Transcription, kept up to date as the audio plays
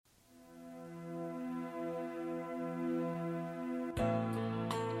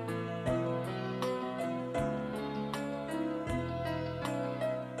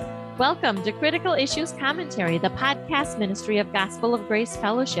Welcome to Critical Issues Commentary, the podcast ministry of Gospel of Grace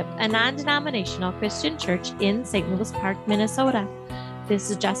Fellowship, a non-denominational Christian church in St. Louis Park, Minnesota. This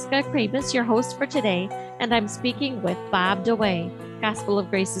is Jessica Krabus, your host for today, and I'm speaking with Bob DeWay, Gospel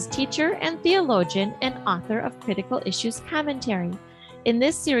of Grace's teacher and theologian and author of Critical Issues Commentary. In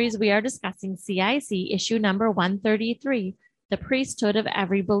this series, we are discussing CIC issue number 133, The Priesthood of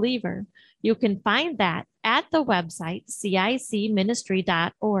Every Believer. You can find that at the website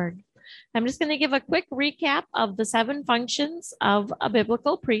cicministry.org. I'm just going to give a quick recap of the 7 functions of a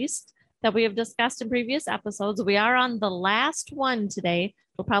biblical priest that we have discussed in previous episodes. We are on the last one today.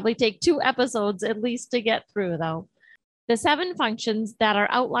 We'll probably take 2 episodes at least to get through, though. The 7 functions that are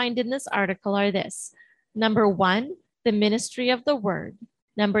outlined in this article are this. Number 1, the ministry of the word.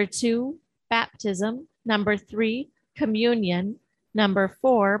 Number 2, baptism. Number 3, communion. Number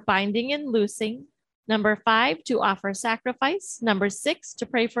 4, binding and loosing. Number 5, to offer sacrifice. Number 6, to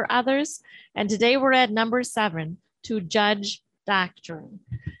pray for others. And today we're at number 7, to judge doctrine.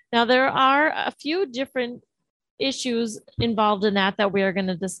 Now, there are a few different issues involved in that we are going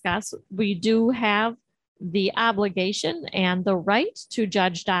to discuss. We do have the obligation and the right to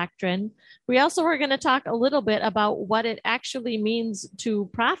judge doctrine. We also are going to talk a little bit about what it actually means to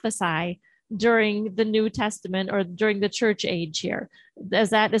prophesy during the New Testament or during the church age here, as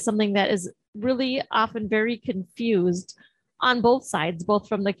that is something that is really often very confused on both sides, both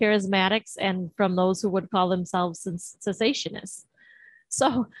from the charismatics and from those who would call themselves cessationists.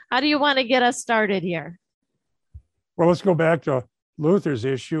 So how do you want to get us started here? Well, let's go back to Luther's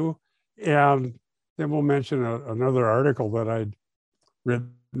issue, and then we'll mention another article that I'd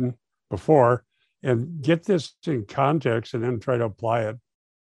written before and get this in context and then try to apply it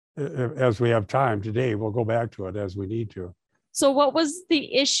as we have time today. We'll go back to it as we need to. So what was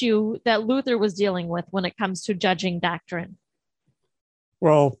the issue that Luther was dealing with when it comes to judging doctrine?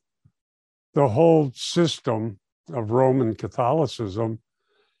 Well, the whole system of Roman Catholicism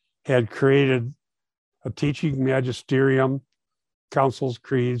had created a teaching magisterium, councils,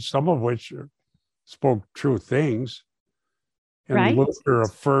 creeds, some of which spoke true things. And right. Luther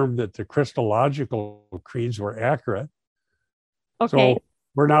affirmed that the Christological creeds were accurate. Okay. So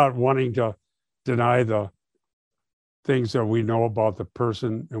we're not wanting to deny the things that we know about the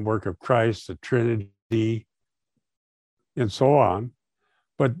person and work of Christ, the Trinity, and so on.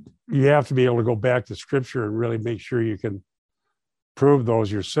 But you have to be able to go back to Scripture and really make sure you can prove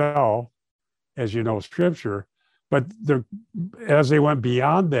those yourself as you know Scripture. But as they went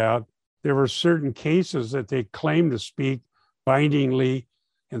beyond that, there were certain cases that they claimed to speak bindingly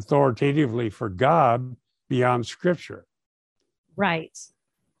and authoritatively for God beyond Scripture. Right.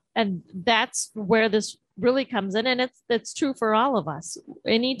 And that's where this really comes in. And it's true for all of us.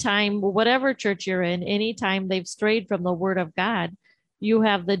 Anytime, whatever church you're in, anytime they've strayed from the word of God, you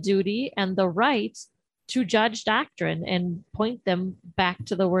have the duty and the right to judge doctrine and point them back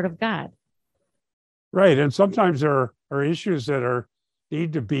to the word of God. Right. And sometimes there are issues that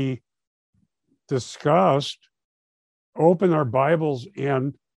need to be discussed. Open our Bibles,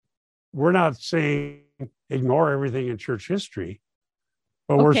 and we're not saying ignore everything in church history,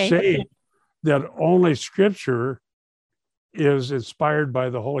 but we're saying that only Scripture is inspired by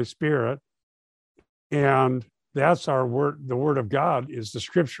the Holy Spirit, and that's our word. The Word of God is the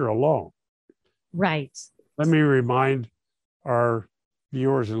Scripture alone. Right. Let me remind our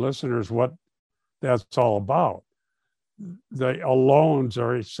viewers and listeners what that's all about. The alones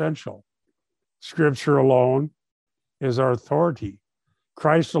are essential. Scripture alone is our authority.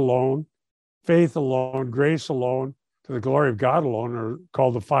 Christ alone, faith alone, grace alone, to the glory of God alone are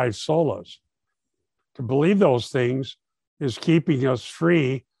called the 5 solas. To believe those things is keeping us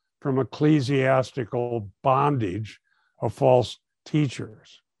free from ecclesiastical bondage of false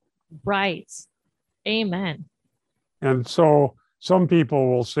teachers. Right. Amen. And so some people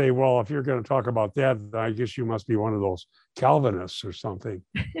will say, well, if you're going to talk about that, I guess you must be one of those Calvinists or something.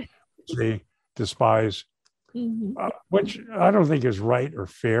 They despise, which I don't think is right or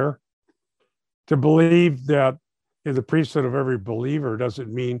fair. To believe that in the priesthood of every believer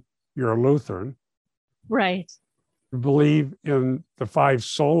doesn't mean you're a Lutheran. Right. To believe in the 5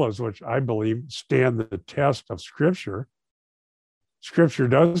 solas, which I believe stand the test of Scripture. Scripture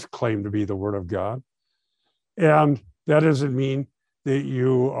does claim to be the Word of God. And that doesn't mean that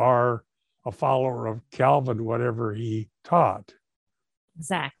you are a follower of Calvin, whatever he taught.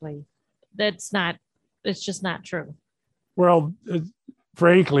 Exactly. It's just not true. Well,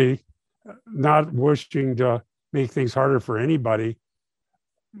 frankly, not wishing to make things harder for anybody,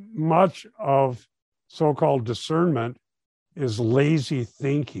 much of so-called discernment is lazy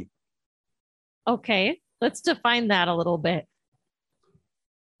thinking. Okay, let's define that a little bit.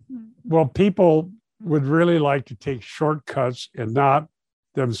 Well, people would really like to take shortcuts and not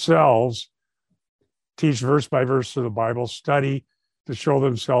themselves teach verse by verse of the Bible, study to show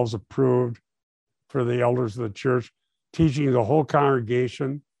themselves approved for the elders of the church, teaching the whole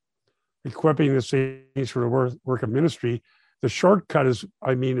congregation, equipping the saints for the work of ministry. The shortcut is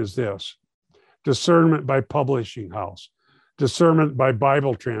this: discernment by publishing house, discernment by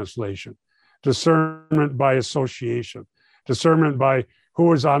Bible translation, discernment by association, discernment by who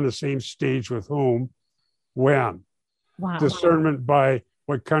was on the same stage with whom, when, Wow. discernment by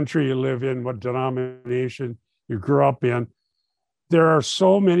what country you live in, what denomination you grew up in. There are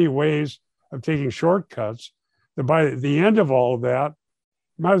so many ways of taking shortcuts that by the end of all of that,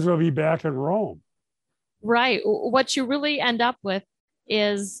 you might as well be back in Rome. Right. What you really end up with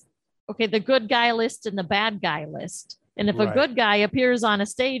is, okay, the good guy list and the bad guy list. And if a good guy appears on a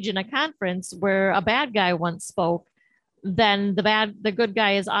stage in a conference where a bad guy once spoke, then the good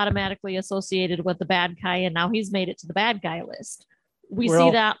guy is automatically associated with the bad guy, and now he's made it to the bad guy list. We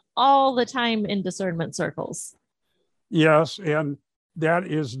see that all the time in discernment circles. Yes, and that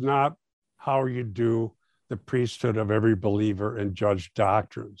is not how you do the priesthood of every believer and judge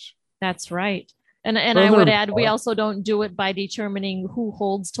doctrines. That's right. And I would add, we also don't do it by determining who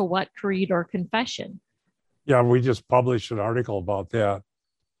holds to what creed or confession. Yeah, we just published an article about that.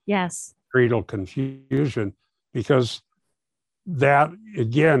 Yes. Creedal confusion, because that,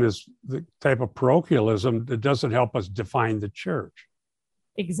 again, is the type of parochialism that doesn't help us define the church.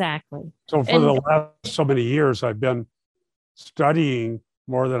 Exactly. So for the last so many years, I've been studying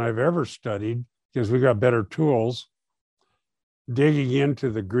more than I've ever studied, because we got better tools, digging into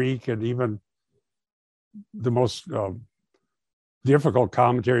the Greek and even the most difficult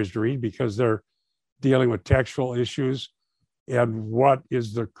commentaries to read, because they're dealing with textual issues and what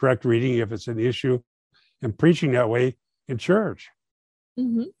is the correct reading if it's an issue, and preaching that way in church.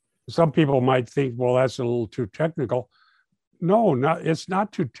 Mm-hmm. Some people might think, well, that's a little too technical. No, it's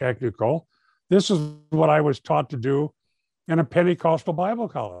not too technical. This is what I was taught to do in a Pentecostal Bible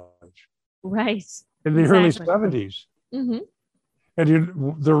college. Right. In the early 70s. Mm-hmm.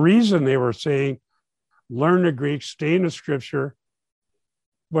 And the reason they were saying, learn the Greek, stay in the scripture,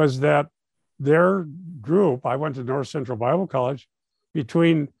 was that their group, I went to North Central Bible College,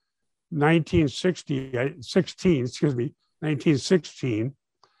 between 1916,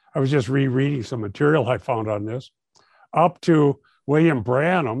 I was just rereading some material I found on this, up to William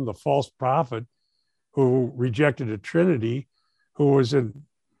Branham, the false prophet who rejected the Trinity, who was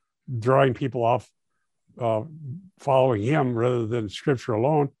drawing people off following him rather than scripture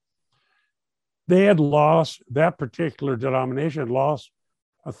alone. They had lost, that particular denomination had lost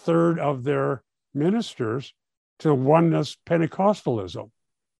a third of their ministers to oneness Pentecostalism.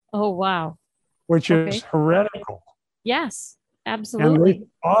 Oh, wow. Which is heretical. Yes, absolutely. And they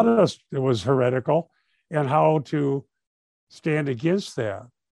taught us it was heretical and how to stand against that.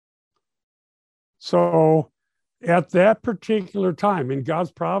 So at that particular time, in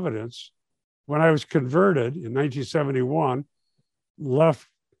God's providence, when I was converted in 1971, left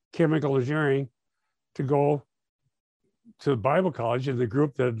chemical engineering to go to Bible college in the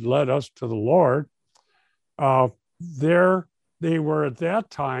group that led us to the Lord. There they were at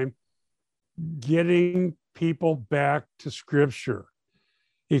that time getting people back to scripture,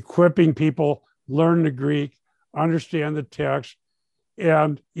 equipping people, learn the Greek, understand the text,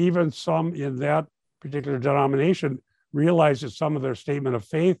 and even some in that particular denomination realized that some of their statement of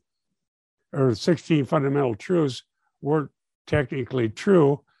faith or 16 fundamental truths weren't technically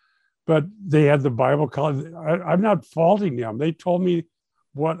true, but they had the Bible college. I'm not faulting them. They told me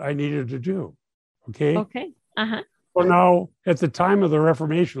what I needed to do. Okay. Uh-huh. Well, now, at the time of the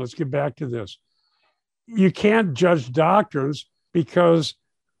Reformation, let's get back to this. You can't judge doctrines because,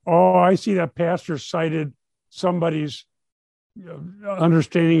 I see that pastor cited somebody's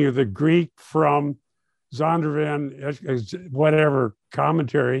understanding of the Greek from Zondervan, whatever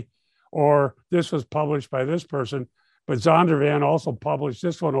commentary, or this was published by this person, but Zondervan also published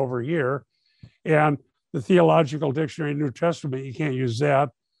this one over here. And the Theological Dictionary New Testament, you can't use that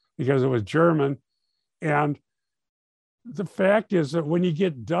because it was German. And the fact is that when you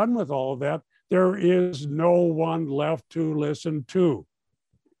get done with all of that, there is no one left to listen to.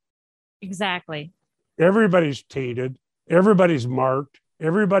 Exactly. Everybody's tainted. Everybody's marked.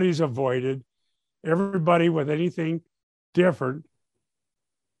 Everybody's avoided. Everybody with anything different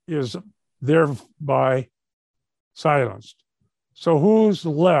is thereby silenced. So who's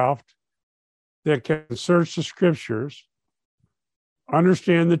left that can search the scriptures,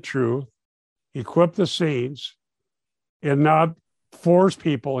 understand the truth, equip the saints, and not force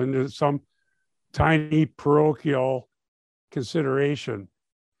people into some tiny parochial consideration?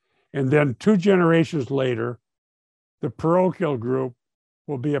 And then 2 generations later, the parochial group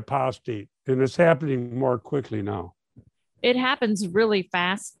will be apostate. And it's happening more quickly now. It happens really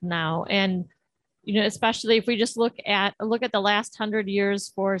fast now. And, especially if we just look at the last 100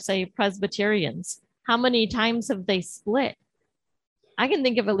 years for, say, Presbyterians, how many times have they split? I can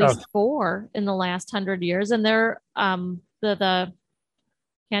think of at least 4 in the last 100 years. And they're I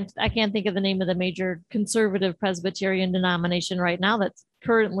can't think of the name of the major conservative Presbyterian denomination right now that's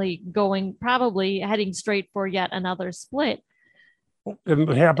currently probably heading straight for yet another split. And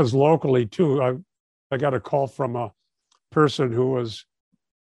it happens locally too. I got a call from a person who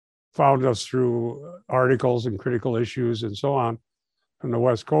found us through articles and critical issues and so on from the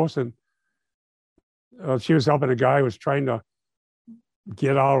West Coast. And she was helping a guy who was trying to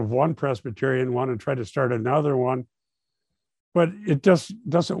get out of one Presbyterian one and try to start another one. But it just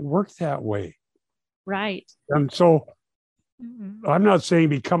doesn't work that way. Right. And so I'm not saying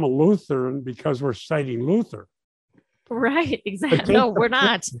become a Lutheran because we're citing Luther. Right. Exactly. No, we're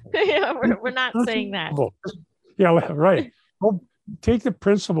not. We're not saying that. Yeah, right. Well, take the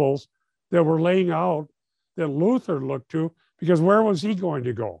principles that we're laying out that Luther looked to, because where was he going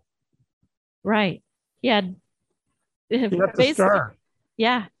to go? Right. Yeah. He had to start.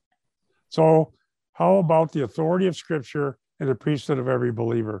 Yeah. So how about the authority of Scripture and the priesthood of every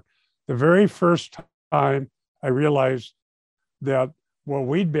believer? The very first time I realized that what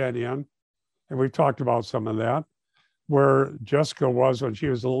we'd been in, and we've talked about some of that, where Jessica was when she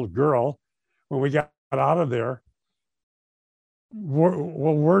was a little girl, when we got out of there,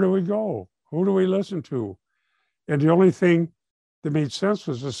 where do we go? Who do we listen to? And the only thing that made sense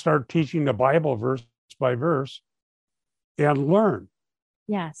was to start teaching the Bible verse by verse and learn.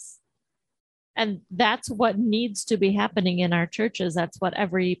 Yes. And that's what needs to be happening in our churches. That's what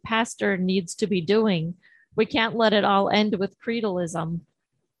every pastor needs to be doing. We can't let it all end with creedalism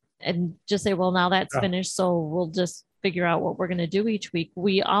and just say, well, now that's finished, so we'll just figure out what we're going to do each week.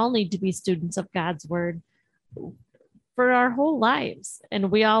 We all need to be students of God's word for our whole lives.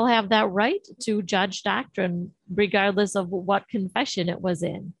 And we all have that right to judge doctrine, regardless of what confession it was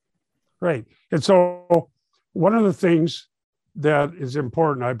in. Right. And so one of the things that is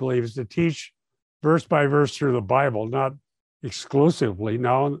important, I believe, is to teach verse by verse through the Bible, not exclusively.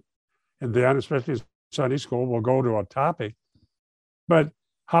 Now and then, especially in Sunday school, we'll go to a topic. But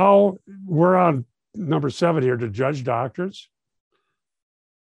how we're on number 7 here, to judge doctrines.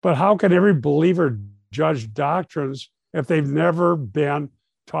 But how can every believer judge doctrines if they've never been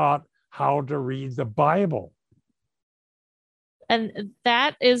taught how to read the Bible? And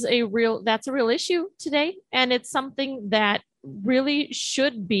that's a real issue today. And it's something that really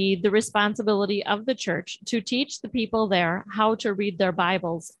should be the responsibility of the church to teach the people there how to read their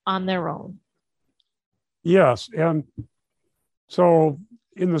Bibles on their own. Yes. And so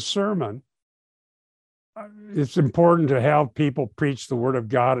in the sermon, it's important to have people preach the word of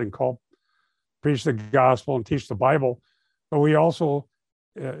God and preach the gospel and teach the Bible. But we also,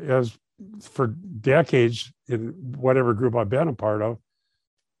 as for decades in whatever group I've been a part of,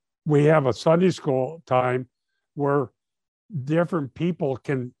 we have a Sunday school time where different people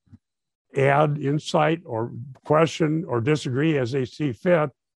can add insight or question or disagree as they see fit.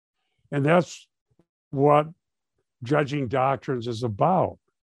 And that's what judging doctrines is about.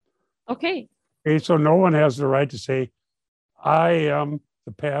 Okay. So no one has the right to say, I am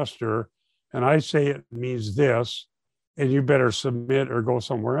the pastor and I say it means this, and you better submit or go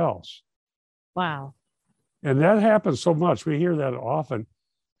somewhere else. Wow. And that happens so much. We hear that often.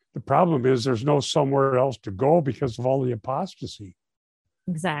 The problem is there's no somewhere else to go because of all the apostasy.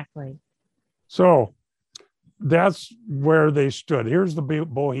 Exactly. So that's where they stood. Here's the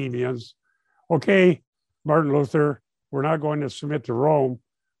Bohemians. Okay, Martin Luther, we're not going to submit to Rome.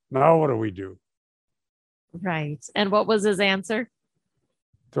 Now what do we do? Right. And what was his answer?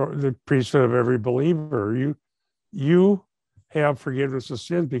 The priesthood of every believer. You have forgiveness of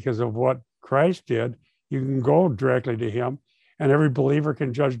sins because of what Christ did. You can go directly to him, and every believer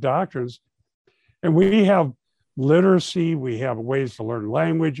can judge doctrines. And we have literacy. We have ways to learn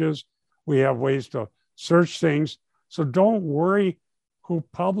languages. We have ways to search things. So don't worry who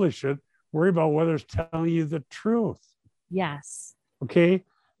published it. Worry about whether it's telling you the truth. Yes. Okay.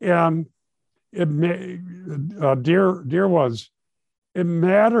 And dear ones, it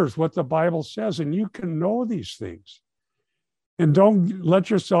matters what the Bible says, and you can know these things. And don't let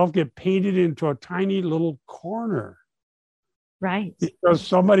yourself get painted into a tiny little corner. Right. Because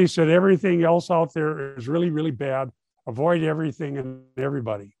somebody said everything else out there is really, really bad. Avoid everything and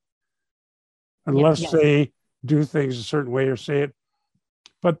everybody. Unless they do things a certain way or say it.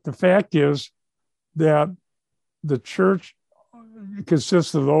 But the fact is that the church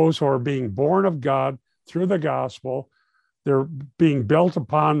consists of those who are being born of God through the gospel. They're being built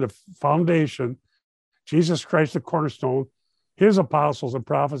upon the foundation, Jesus Christ, the cornerstone, his apostles and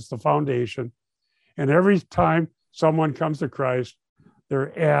prophets, the foundation. And every time someone comes to Christ,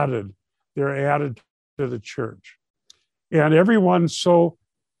 they're added to the church. And everyone so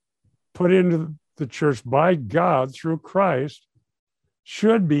put into the church by God through Christ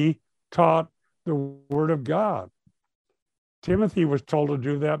should be taught the word of God. Timothy was told to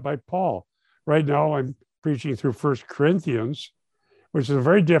do that by Paul. Right now, I'm preaching through 1 Corinthians, which is a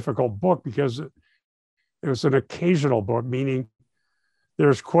very difficult book because it was an occasional book, meaning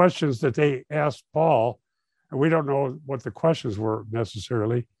there's questions that they asked Paul, and we don't know what the questions were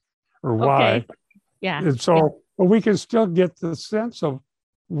necessarily or why. Okay. Yeah. And so, but we can still get the sense of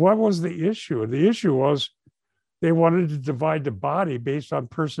what was the issue. And the issue was they wanted to divide the body based on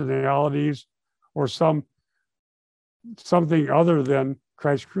personalities or something other than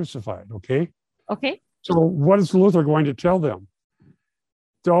Christ crucified. Okay. Okay. So what is Luther going to tell them?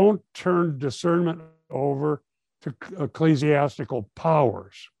 Don't turn discernment over to ecclesiastical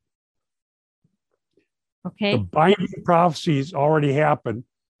powers. Okay. The binding prophecies already happened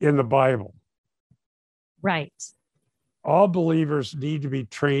in the Bible. Right. All believers need to be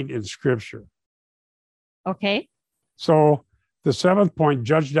trained in Scripture. Okay. So the seventh point,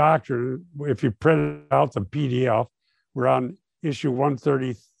 Judge Doctrine, if you print out the PDF, we're on issue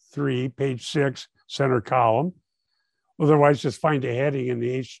 133, page 6, center column. Otherwise, just find a heading in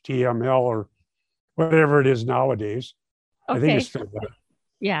the HTML or whatever it is nowadays. Okay. I think it's still that.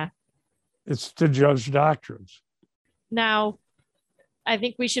 Yeah. It's to judge doctrines. Now, I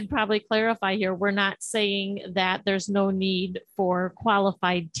think we should probably clarify here. We're not saying that there's no need for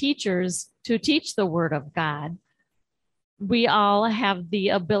qualified teachers to teach the word of God. We all have the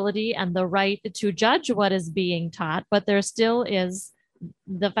ability and the right to judge what is being taught, but there still is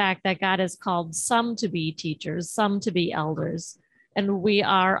the fact that God has called some to be teachers, some to be elders, and we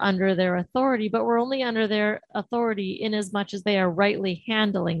are under their authority, but we're only under their authority in as much as they are rightly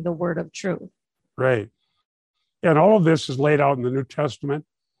handling the word of truth. Right. And all of this is laid out in the New Testament.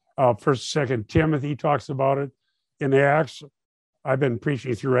 First, Second Timothy talks about it. In Acts, I've been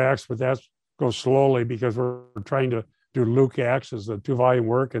preaching through Acts, but that goes slowly because we're trying to do Luke Acts as a 2-volume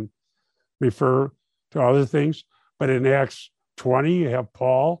work and refer to other things. But in Acts 20, you have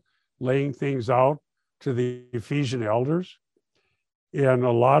Paul laying things out to the Ephesian elders. And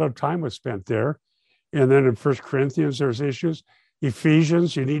a lot of time was spent there. And then in 1 Corinthians, there's issues.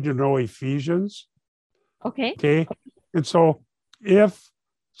 Ephesians, you need to know Ephesians. Okay. Okay. And so if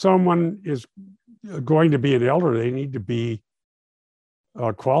someone is going to be an elder, they need to be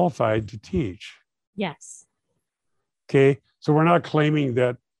qualified to teach. Yes. Okay. So we're not claiming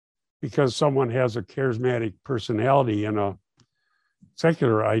that because someone has a charismatic personality and a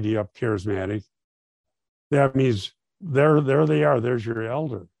secular idea of charismatic, that means there they are. There's your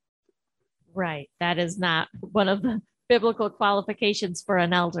elder. Right. That is not one of the biblical qualifications for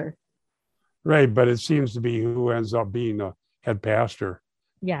an elder. Right. But it seems to be who ends up being a head pastor.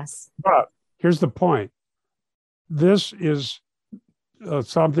 Yes. But here's the point. This is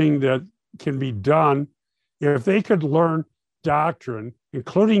something that can be done if they could learn doctrine,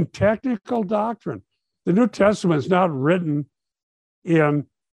 including technical doctrine. The New Testament is not written in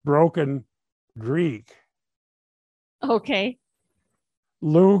broken Greek. Okay.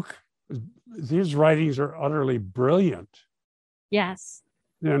 Luke, these writings are utterly brilliant. Yes.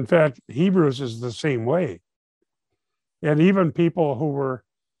 And in fact, Hebrews is the same way. And even people who were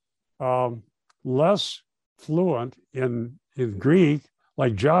less fluent in Greek,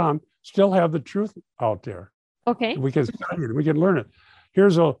 like John, still have the truth out there. Okay. We can study it. We can learn it.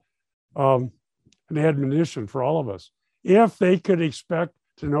 Here's an admonition for all of us. If they could expect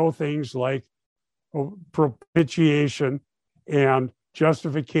to know things like propitiation and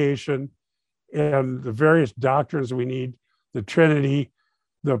justification and the various doctrines we need, the Trinity,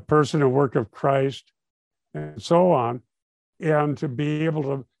 the person and work of Christ, and so on, and to be able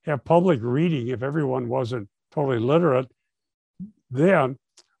to have public reading if everyone wasn't totally literate, then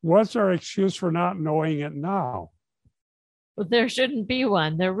what's our excuse for not knowing it now? But there shouldn't be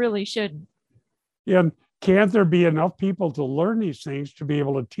one. There really shouldn't. And can't there be enough people to learn these things to be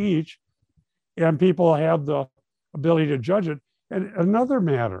able to teach, and people have the ability to judge it? And another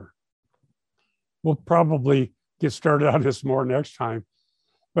matter, we'll probably get started on this more next time,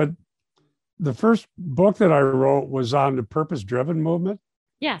 but the first book that I wrote was on the purpose-driven movement.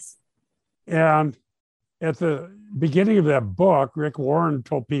 Yes. And at the beginning of that book, Rick Warren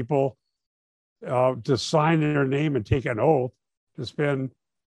told people to sign their name and take an oath to spend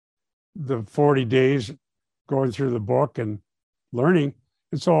the 40 days going through the book and learning.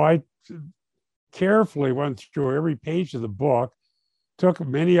 And so I carefully went through every page of the book, took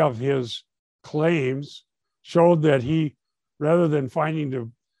many of his claims, showed that he, rather than finding the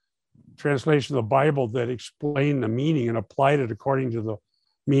translation of the Bible that explained the meaning and applied it according to the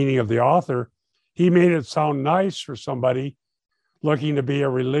meaning of the author, he made it sound nice for somebody looking to be a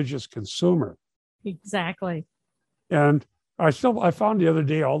religious consumer. Exactly. And I found the other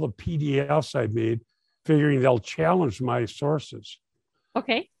day all the PDFs I made, figuring they'll challenge my sources.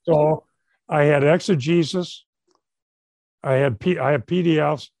 Okay. So I had exegesis. I have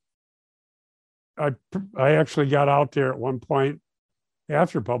PDFs. I actually got out there at one point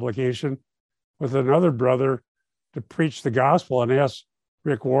after publication with another brother to preach the gospel and asked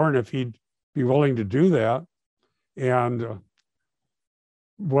Rick Warren if he'd be willing to do that. And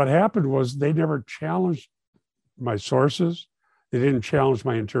what happened was they never challenged my sources. They didn't challenge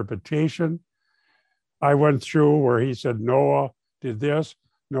my interpretation. I went through where he said Noah did this.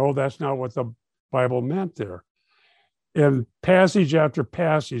 No, that's not what the Bible meant there. And passage after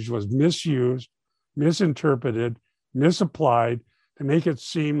passage was misused, misinterpreted, misapplied to make it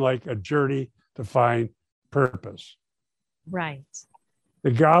seem like a journey to find purpose. Right.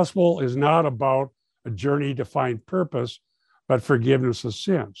 The gospel is not about a journey to find purpose, but forgiveness of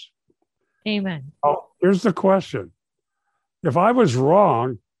sins. Amen. Now, here's the question. If I was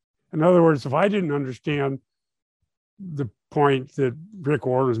wrong, in other words, if I didn't understand the point that Rick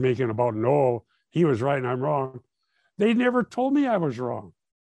Warren was making about no, he was right and I'm wrong, they never told me I was wrong.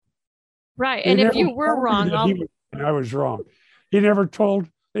 Right. And if you were wrong, I was wrong. They never told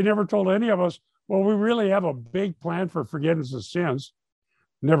any of us, well, we really have a big plan for forgiveness of sins.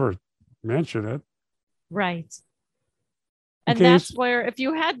 Never mention it. Right. And that's where, if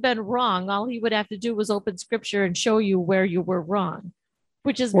you had been wrong, all he would have to do was open scripture and show you where you were wrong,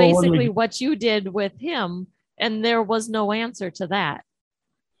 which is basically what you did with him. And there was no answer to that.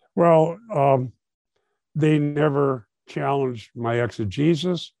 Well, they never challenged my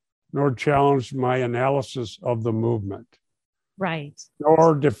exegesis, nor challenged my analysis of the movement. Right.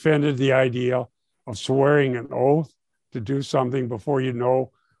 Nor defended the idea of swearing an oath to do something before you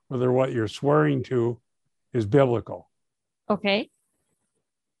know whether what you're swearing to is biblical. Okay.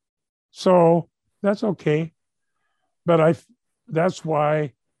 So that's okay. But that's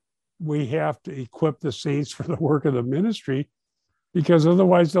why we have to equip the saints for the work of the ministry, because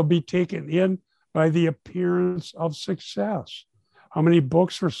otherwise they'll be taken in by the appearance of success. How many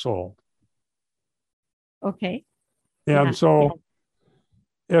books were sold? Okay. And so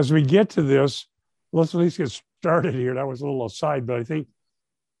as we get to this, let's at least get started here. That was a little aside, but I think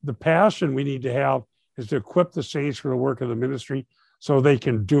the passion we need to have is to equip the saints for the work of the ministry so they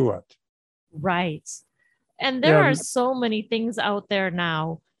can do it. Right. And there are so many things out there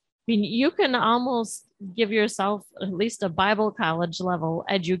now. I mean, you can almost give yourself at least a Bible college level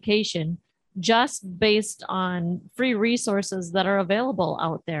education just based on free resources that are available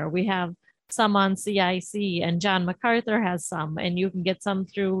out there. We have some on CIC, and John MacArthur has some, and you can get some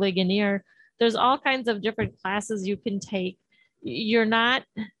through Ligonier. There's all kinds of different classes you can take. You're not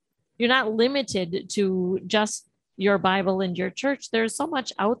limited to just your Bible and your church. There's so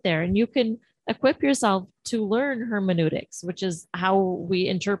much out there, and you can equip yourself to learn hermeneutics, which is how we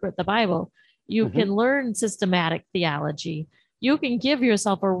interpret the Bible. You can learn systematic theology. You can give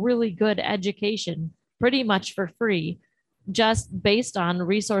yourself a really good education pretty much for free, just based on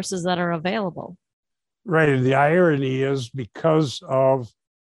resources that are available. Right. And the irony is, because of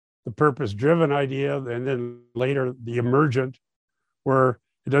the purpose-driven idea, and then later the emergent, where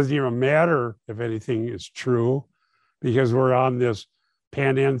it doesn't even matter if anything is true, because we're on this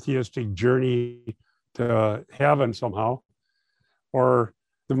panentheistic journey to heaven somehow, or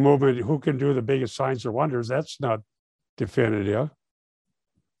the movement, who can do the biggest signs or wonders, that's not definitive.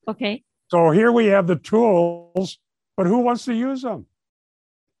 Okay. So here we have the tools, but who wants to use them?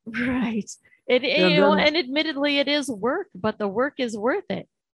 Right. And admittedly it is work, but the work is worth it.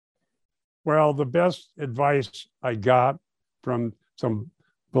 Well, the best advice I got from some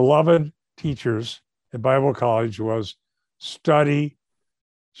beloved teachers at Bible college was study,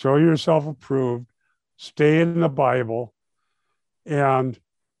 show yourself approved, stay in the Bible, and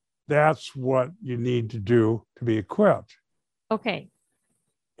that's what you need to do to be equipped. Okay.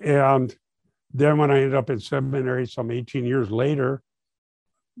 And then when I ended up in seminary some 18 years later,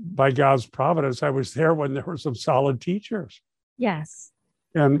 by God's providence, I was there when there were some solid teachers. Yes.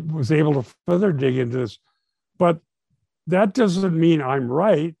 And was able to further dig into this. But that doesn't mean I'm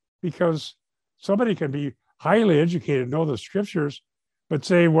right, because somebody can be highly educated, know the scriptures, but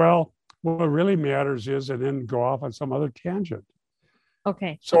say, well, what really matters is, and then go off on some other tangent.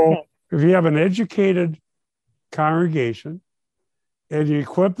 Okay. So if you have an educated congregation and you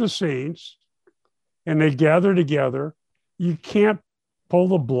equip the saints, and they gather together. You can't pull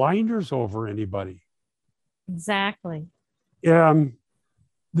the blinders over anybody. Exactly. And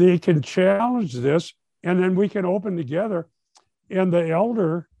they can challenge this, and then we can open together, and the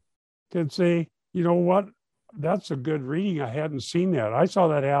elder can say, you know what, that's a good reading. I hadn't seen that. I saw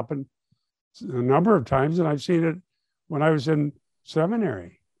that happen a number of times, and I've seen it when I was in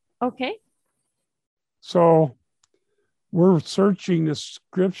seminary. Okay. So we're searching the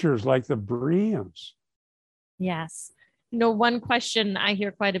scriptures like the Bereans. Yes. One question I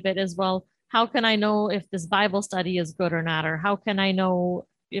hear quite a bit is, well, how can I know if this Bible study is good or not? Or how can I know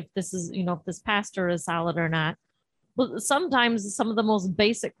if this is, if this pastor is solid or not? Well, sometimes some of the most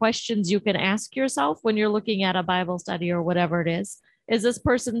basic questions you can ask yourself when you're looking at a Bible study or whatever it is this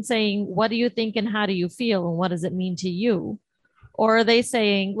person saying, what do you think and how do you feel? And what does it mean to you? Or are they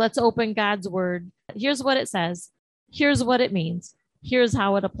saying, let's open God's word. Here's what it says. Here's what it means. Here's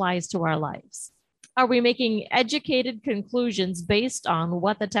how it applies to our lives. Are we making educated conclusions based on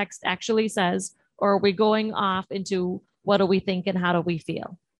what the text actually says? Or are we going off into what do we think and how do we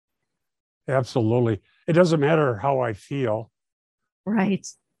feel? Absolutely. It doesn't matter how I feel. Right.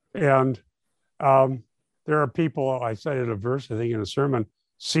 And there are people, I cited a verse, I think in a sermon,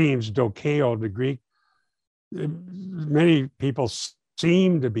 seems, dokeo, the Greek. Many people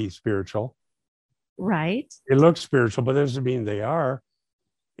seem to be spiritual. Right. They look spiritual, but that doesn't mean they are.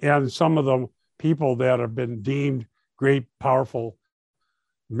 And some of the people that have been deemed great, powerful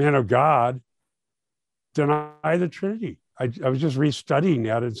men of God deny the Trinity. I was just restudying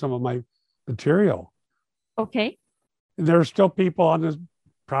that in some of my material. Okay. And there are still people on this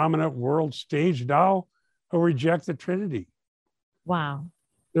prominent world stage now who reject the Trinity. Wow.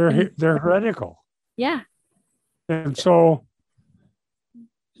 They're heretical. Yeah. And so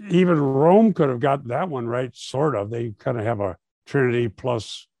even Rome could have got that one right, sort of. They kind of have a Trinity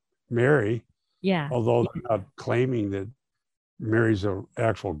plus Mary. Yeah. Although they're not claiming that Mary's an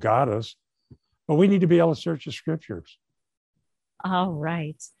actual goddess. But we need to be able to search the scriptures. All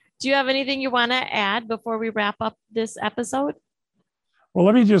right. Do you have anything you want to add before we wrap up this episode?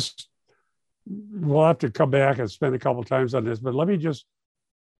 Well, we'll have to come back and spend a couple times on this, but let me just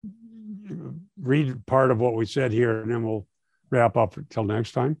read part of what we said here, and then we'll wrap up until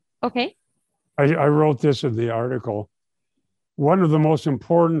next time. Okay. I wrote this in the article. One of the most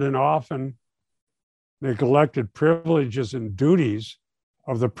important and often neglected privileges and duties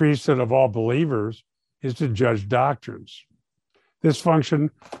of the priesthood of all believers is to judge doctrines. This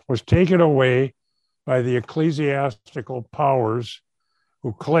function was taken away by the ecclesiastical powers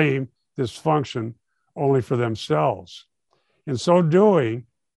who claim this function only for themselves. In so doing,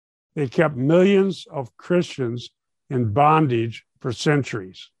 they kept millions of Christians in bondage for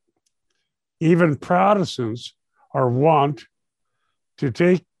centuries. Even Protestants are wont to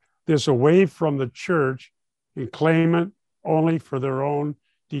take this away from the church and claim it only for their own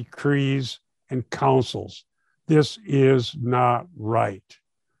decrees and councils. This is not right.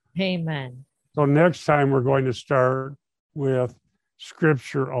 Amen. So next time we're going to start with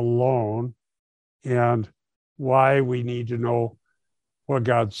Scripture alone and why we need to know what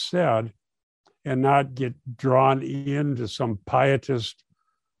God said and not get drawn into some pietist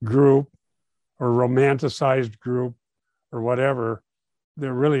group or romanticized group or whatever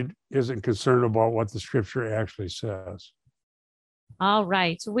that really isn't concerned about what the Scripture actually says. All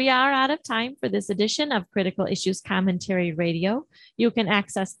right. We are out of time for this edition of Critical Issues Commentary Radio. You can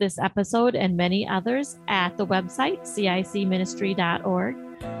access this episode and many others at the website, cicministry.org.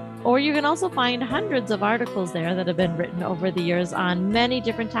 Or you can also find hundreds of articles there that have been written over the years on many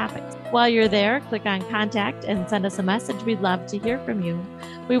different topics. While you're there, click on Contact and send us a message. We'd love to hear from you.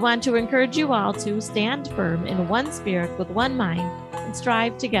 We want to encourage you all to stand firm in one spirit with one mind and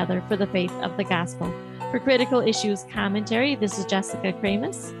strive together for the faith of the gospel. For Critical Issues Commentary, this is Jessica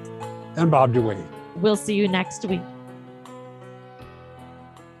Kramus and Bob DeWay. We'll see you next week.